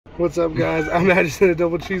What's up, guys? I'm Madison, a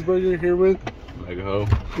double cheeseburger here with Mega Ho.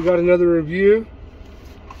 We got another review.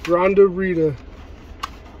 Rhonda, Rita.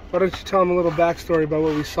 Why don't you tell them a little backstory about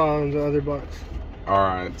what we saw in the other box?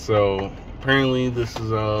 Alright, so apparently this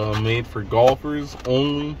is made for golfers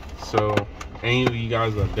only. So any of you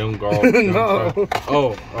guys that don't golf, No.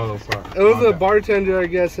 Oh, sorry. It was a bartender, I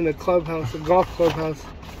guess, in a clubhouse, a golf clubhouse.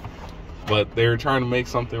 But they were trying to make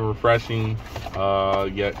something refreshing,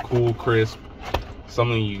 yet cool, crisp,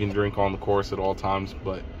 something you can drink on the course at all times.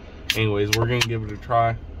 But anyways, we're gonna give it a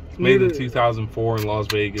try. It's made in 2004 in Las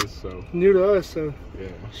Vegas, so new to us. So yeah,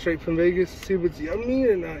 straight from Vegas. See if it's yummy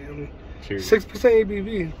or not yummy. Cheers. 6%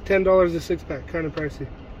 ABV, $10 a 6-pack, kind of pricey.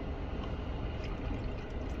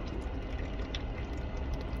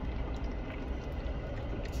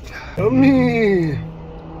 Yummy.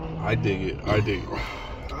 I dig it. I dig it.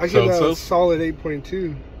 I give that a solid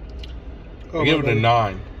 8.2. I give it a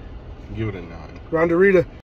 9. Give it a 9. Rhonda, Rita.